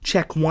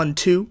Check 1,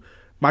 2.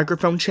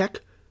 Microphone check.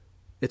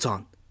 It's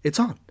on. It's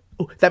on.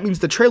 Oh, that means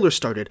the trailer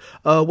started.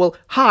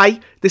 Hi,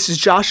 this is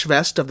Josh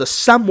Vest of the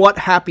Somewhat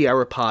Happy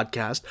Hour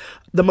podcast,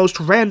 the most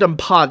random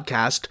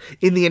podcast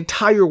in the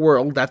entire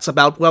world that's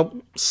about,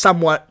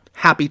 somewhat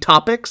happy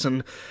topics,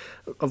 and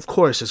of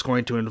course it's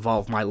going to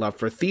involve my love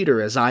for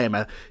theater, as I am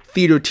a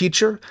theater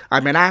teacher,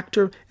 I'm an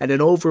actor, and an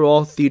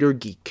overall theater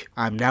geek.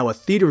 I'm now a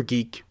theater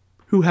geek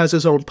who has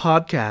his own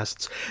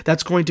podcasts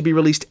that's going to be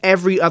released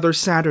every other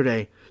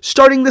Saturday,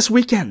 starting this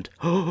weekend.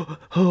 Oh,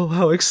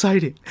 how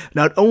exciting.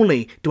 Not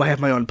only do I have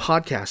my own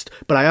podcast,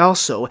 but I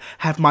also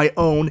have my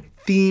own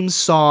theme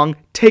song.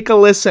 Take a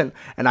listen,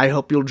 and I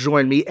hope you'll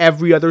join me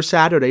every other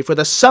Saturday for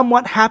the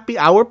Somewhat Happy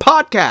Hour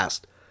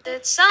podcast.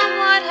 It's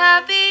Somewhat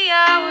Happy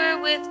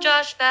Hour with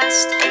Josh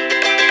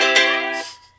Vest.